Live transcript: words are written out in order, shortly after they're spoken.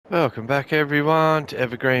Welcome back everyone to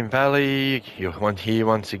Evergreen Valley. You're here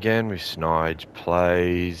once again with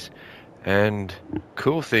SnigePlays. And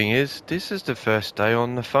cool thing is, this is the first day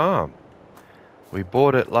on the farm. We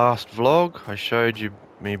bought it last vlog. I showed you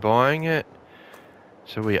me buying it.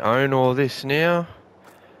 So we own all this now.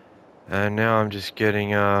 And now I'm just getting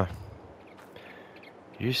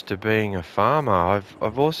used to being a farmer.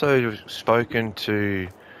 I've also spoken to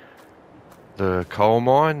the coal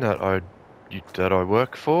mine that I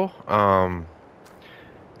work for.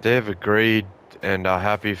 They've agreed and are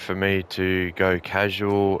happy for me to go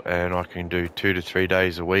casual, and I can do 2 to 3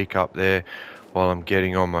 days a week up there while I'm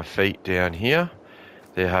getting on my feet down here.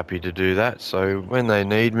 They're happy to do that, so when they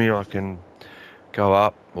need me I can go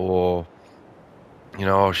up, or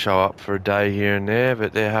I'll show up for a day here and there,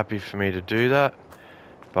 but they're happy for me to do that.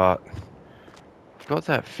 But I've got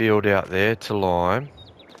that field out there to lime,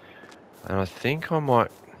 and I think I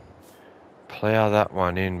might plough that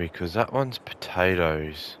one in because that one's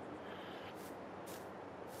potatoes.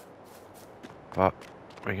 But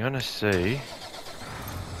we're gonna see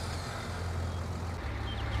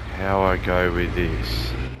how I go with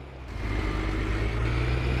this.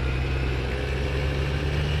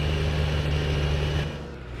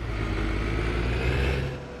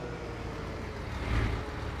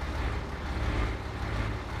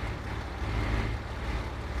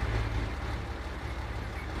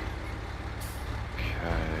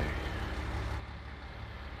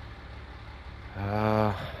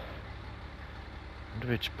 I wonder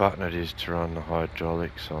which button it is to run the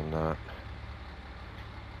hydraulics on that.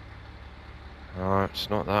 No, it's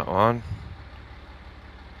not that one.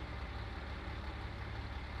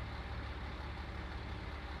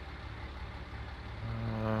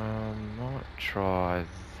 Might try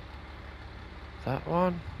that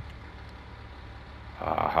one.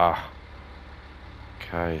 Aha.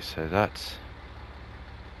 Okay, so that's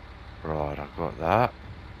right. I've got that.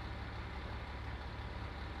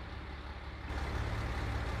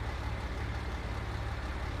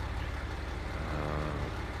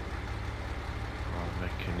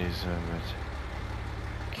 Mechanism.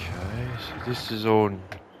 Okay, so this is all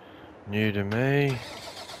new to me.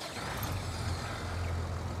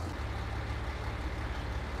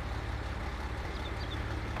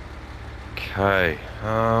 Okay,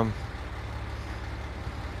 and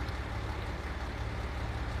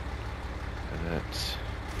it's,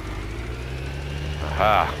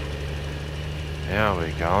 aha, now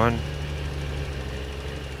we're going.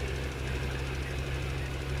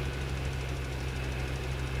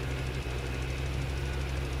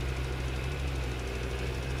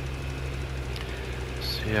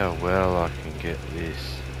 See how well I can get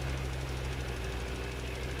this.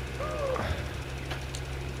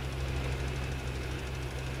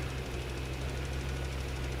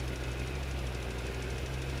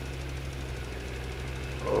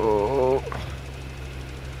 Oh.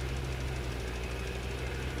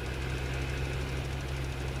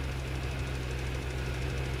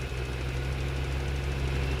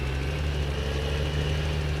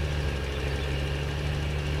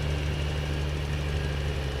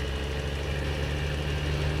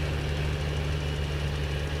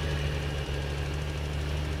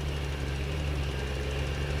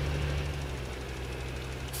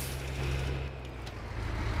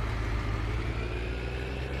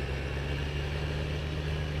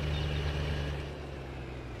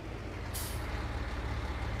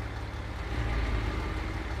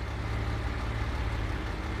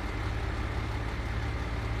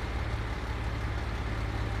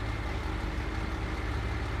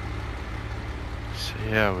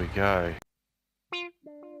 See how we go.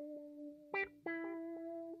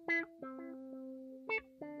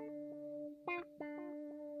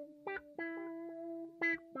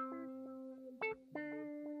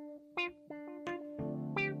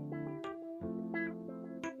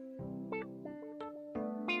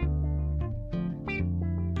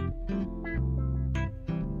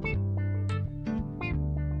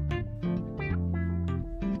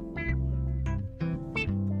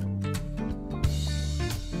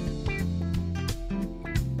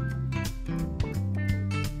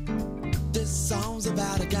 This song's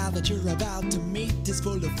about a guy that you're about to meet. He's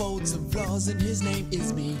full of faults and flaws and his name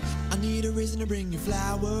is me. I need a reason to bring you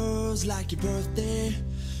flowers like your birthday,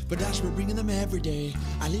 but I should be bringing them every day.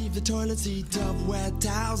 I leave the toilet seat of wet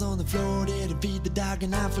towels on the floor there to feed the dog,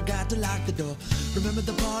 and I forgot to lock the door. Remember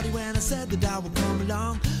the party when I said that I would come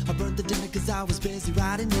along? I burnt the dinner cause I was busy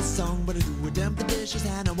writing this song, but I do would dump the dishes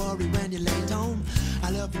and I worry when you're late home. I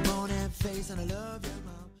love your bone and face and I love your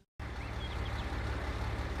mom.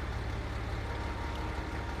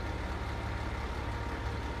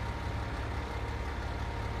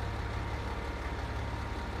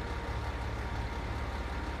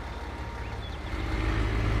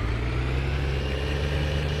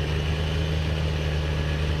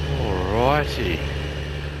 Alrighty.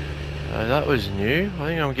 That was new. I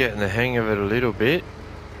think I'm getting the hang of it a little bit.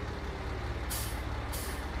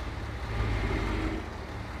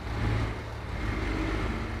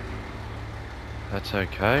 That's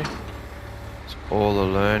okay. It's all a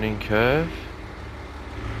learning curve.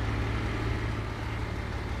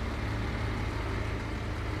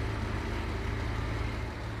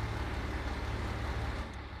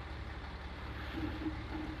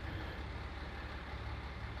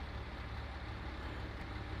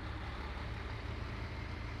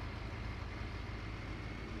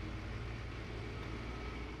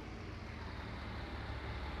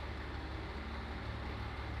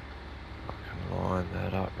 Line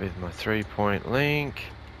that up with my 3-point link.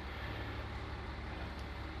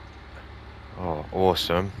 Oh,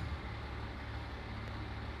 awesome.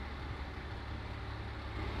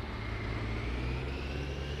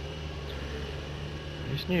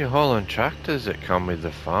 These New Holland tractors that come with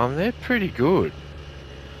the farm, they're pretty good.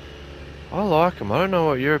 I like them. I don't know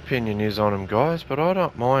what your opinion is on them, guys, but I'm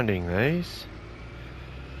not minding these.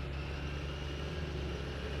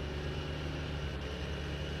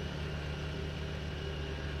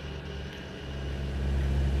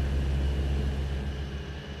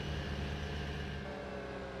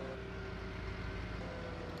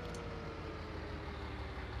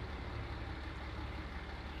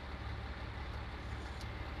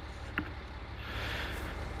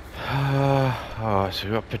 Oh, so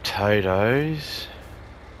we've got potatoes.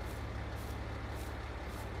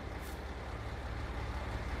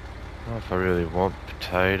 I don't know if I really want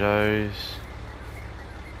potatoes.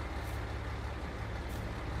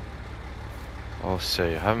 I'll see.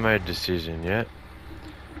 I haven't made a decision yet.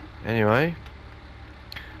 Anyway,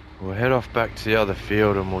 we'll head off back to the other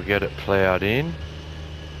field and we'll get it ploughed in.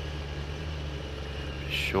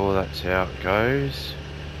 Be sure that's how it goes.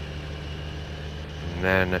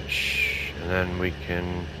 And then we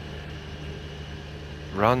can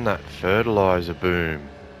run that fertilizer boom.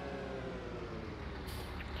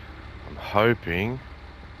 I'm hoping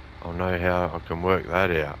I'll know how I can work that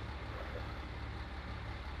out.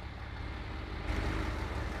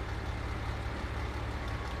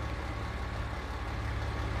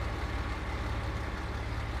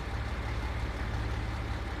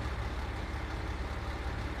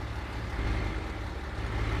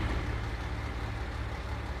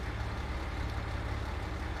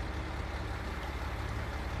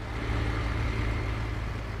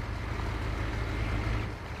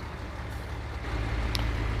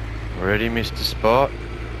 Already missed a spot.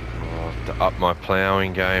 I'll have to up my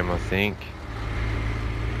ploughing game, I think.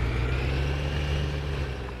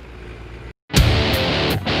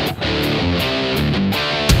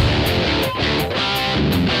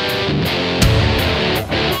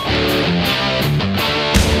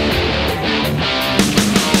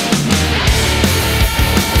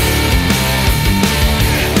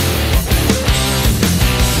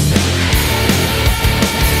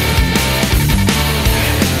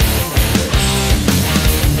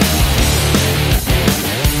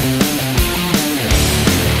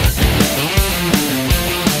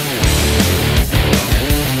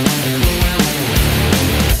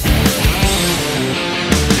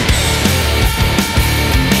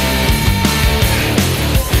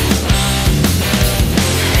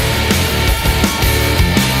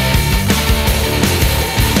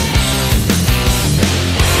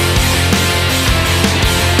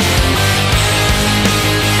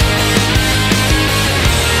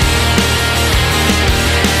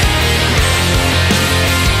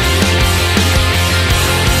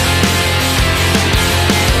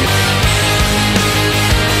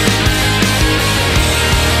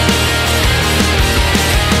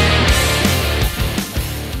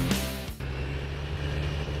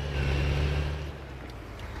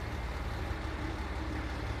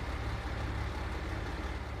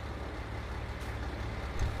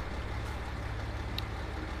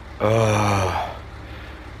 Oh.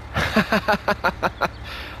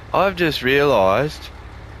 I've just realised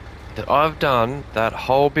that I've done that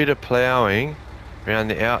whole bit of ploughing around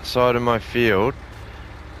the outside of my field,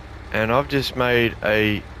 and I've just made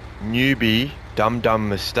a newbie dumb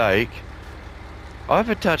mistake. I've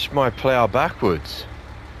attached my plough backwards.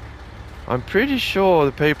 I'm pretty sure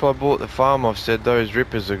the people I bought the farm off said those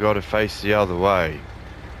rippers have got to face the other way.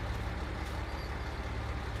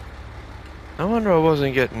 No wonder I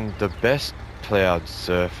wasn't getting the best ploughed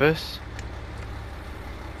surface.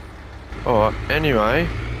 Alright, anyway.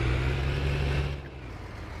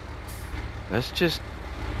 Let's just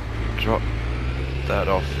drop that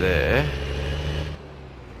off there.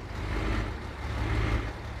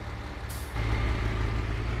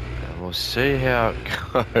 And we'll see how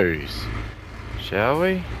it goes. shall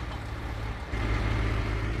we?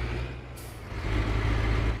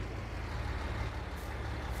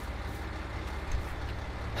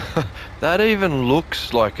 That even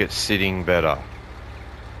looks like it's sitting better.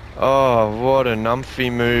 Oh, what a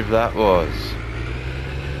numphy move that was.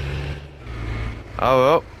 Oh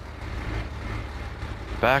well.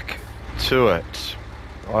 Back to it.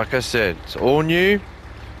 Like I said, it's all new.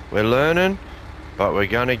 We're learning, but we're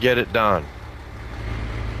gonna get it done.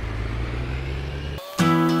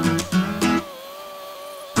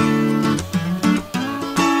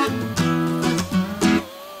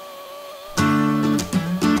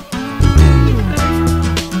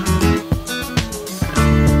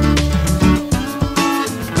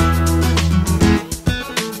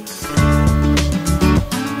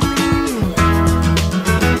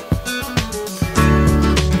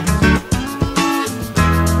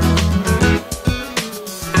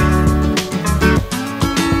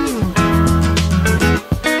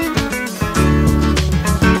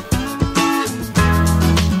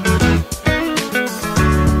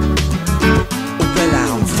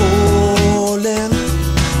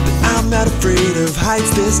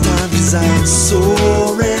 This time, 'cause I'm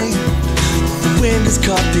soaring. The wind has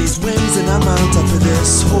caught these wings and I'm on top of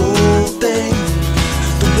this whole thing.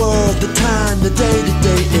 The world, the time, the day to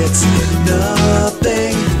day, it's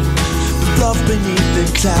nothing. The fluff beneath the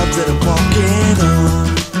clouds that I'm walking on.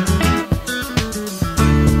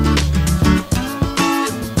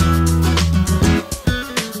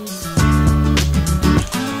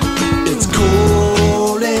 It's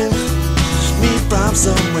calling me from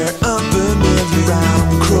somewhere unfamiliar.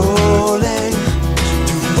 I'm crawling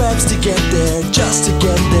through webs to get there, just to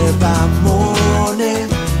get there by morning.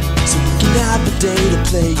 So we can have a day to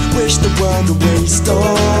play, wish the world away,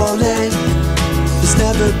 stalling. It's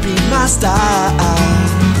never been my style.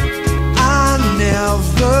 I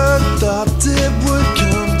never thought it would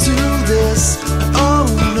come to this. Oh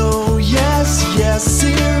no, yes, yes,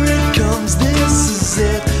 here it comes, this is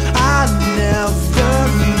it. I never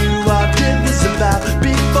knew what it was about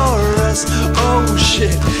before us. Oh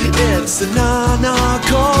shit, it's a na-na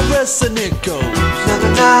chorus and it goes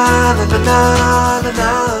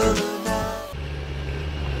na-na-na-na-na-na-na-na.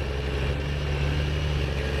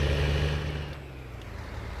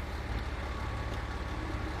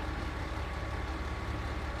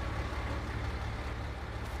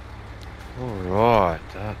 Alright,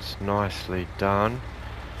 that's nicely done.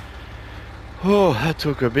 Oh, that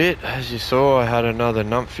took a bit. As you saw, I had another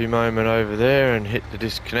numphy moment over there and hit the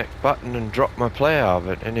disconnect button and dropped my player.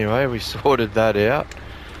 But anyway, we sorted that out.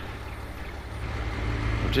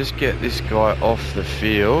 I'll just get this guy off the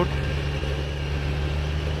field.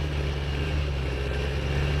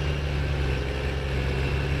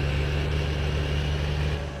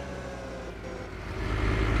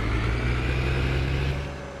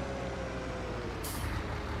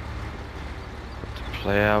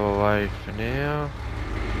 Plough away for now.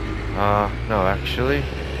 No, actually,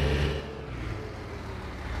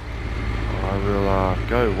 I will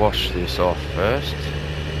go wash this off first.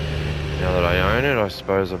 Now that I own it, I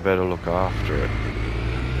suppose I better look after it.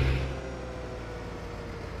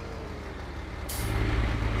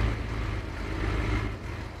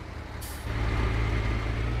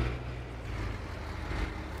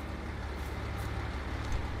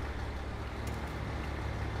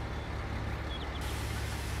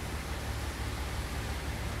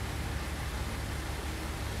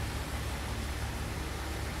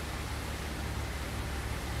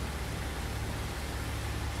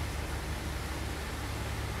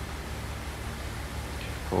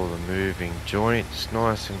 All the moving joints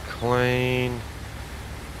nice and clean.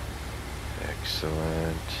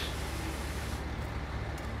 Excellent.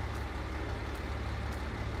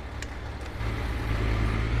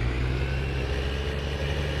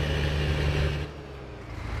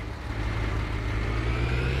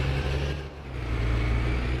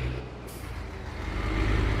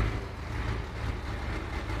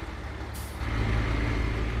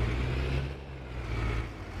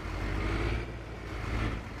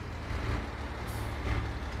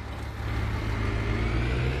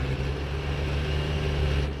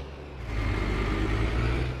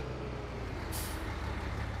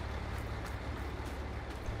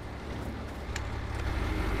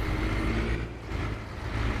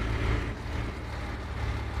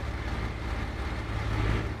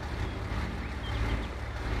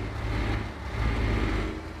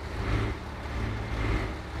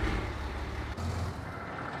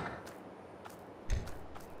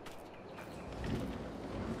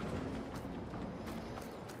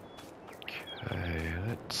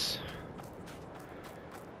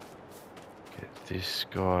 this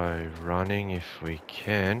guy running if we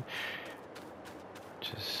can.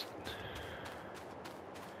 Just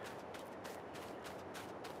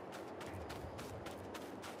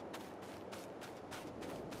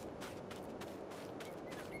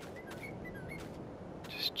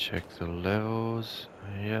check the levels.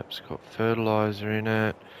 Yep, it's got fertilizer in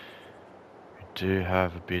it. We do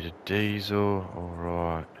have a bit of diesel.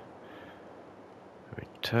 Alright. We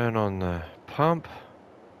turn on the pump.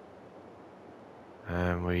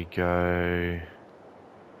 And we go...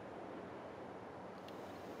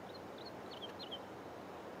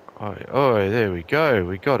 Oh, there we go.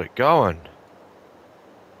 We got it going.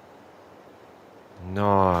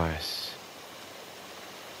 Nice.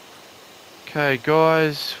 Okay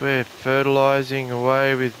guys, we're fertilizing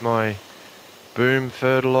away with my boom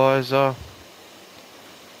fertilizer.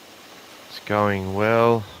 It's going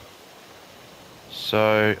well.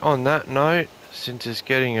 So on that note, since it's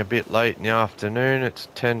getting a bit late in the afternoon, it's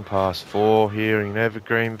 4:10 here in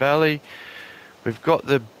Evergreen Valley. We've got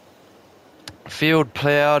the field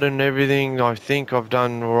ploughed and everything. I think I've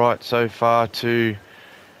done alright so far to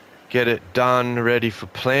get it done, ready for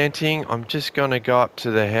planting. I'm just going to go up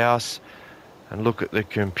to the house and look at the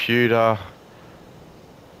computer,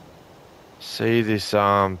 see this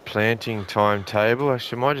planting timetable.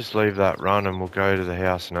 Actually, I might just leave that run and we'll go to the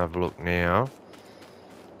house and have a look now.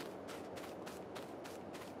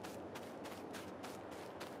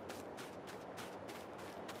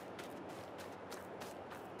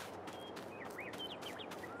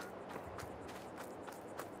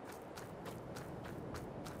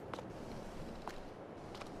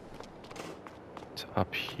 It's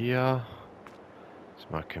up here. It's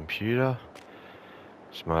my computer.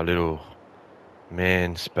 It's my little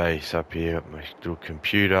man space up here, my little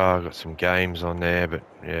computer. I've got some games on there, but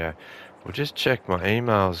yeah, we'll just check my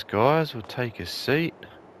emails, guys. We'll take a seat.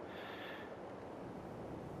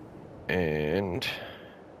 And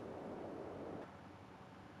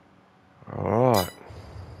alright.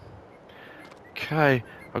 Okay,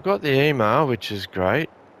 I got the email, which is great.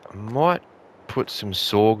 I might put some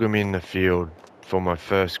sorghum in the field for my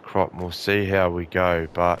first crop and we'll see how we go,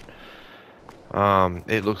 but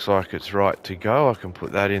it looks like it's right to go. I can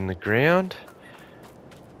put that in the ground.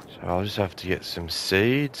 So I'll just have to get some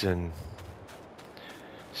seeds and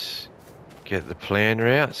get the planter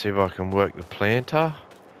out, see if I can work the planter.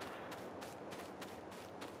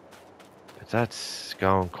 But that's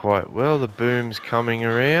going quite well. The boom's coming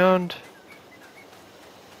around.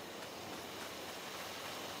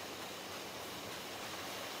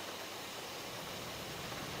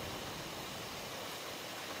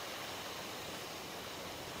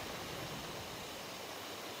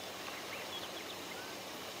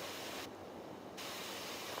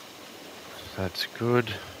 That's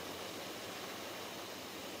good.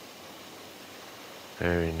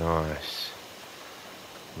 Very nice.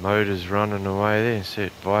 Motor's running away there. See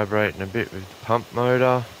it vibrating a bit with the pump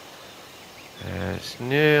motor. And it's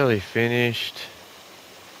nearly finished.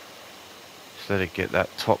 Just let it get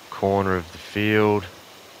that top corner of the field.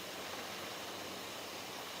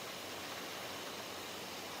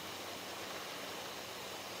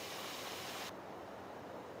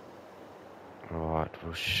 Right,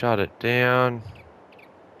 we'll shut it down.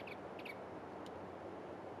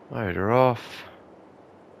 Motor off.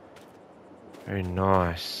 Very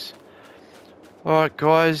nice. Alright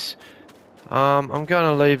guys, I'm going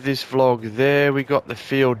to leave this vlog there. We got the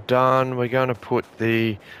field done. We're going to put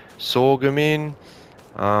the sorghum in.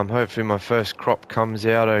 Hopefully my first crop comes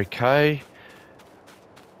out okay.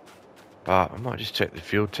 But I might just check the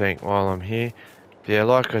fuel tank while I'm here. Yeah,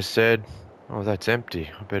 like I said, oh, that's empty.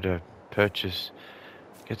 I better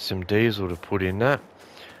get some diesel to put in that.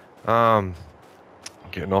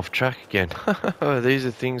 Getting off track again. These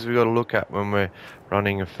are things we got to look at when we're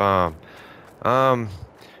running a farm.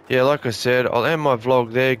 Yeah, like I said, I'll end my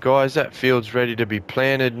vlog there, guys. That field's ready to be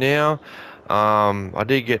planted now. I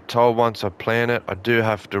did get told once I plant it, I do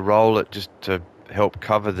have to roll it just to help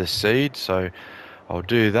cover the seed, so I'll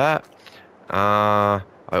do that. I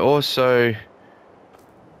also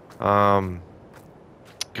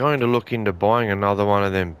going to look into buying another one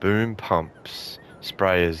of them boom pumps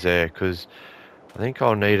sprayers there, because I think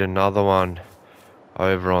I'll need another one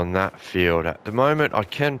over on that field. At the moment I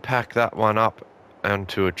can pack that one up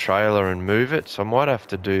onto a trailer and move it, so I might have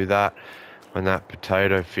to do that when that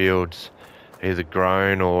potato field's either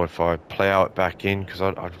grown or if I plough it back in, because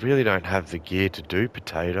I really don't have the gear to do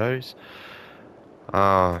potatoes.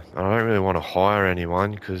 I don't really want to hire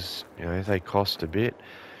anyone because, you know, they cost a bit.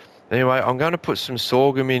 Anyway, I'm going to put some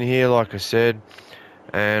sorghum in here, like I said,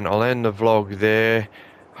 and I'll end the vlog there.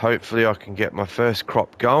 Hopefully I can get my first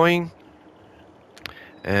crop going.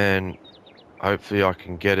 and hopefully I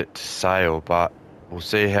can get it to sail, but we'll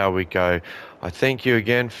see how we go. I thank you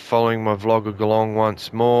again for following my vlog along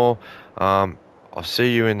once more. I'll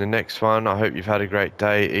see you in the next one. I hope you've had a great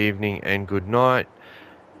day, evening, and good night.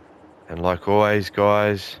 And like always,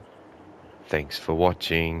 guys, thanks for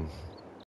watching.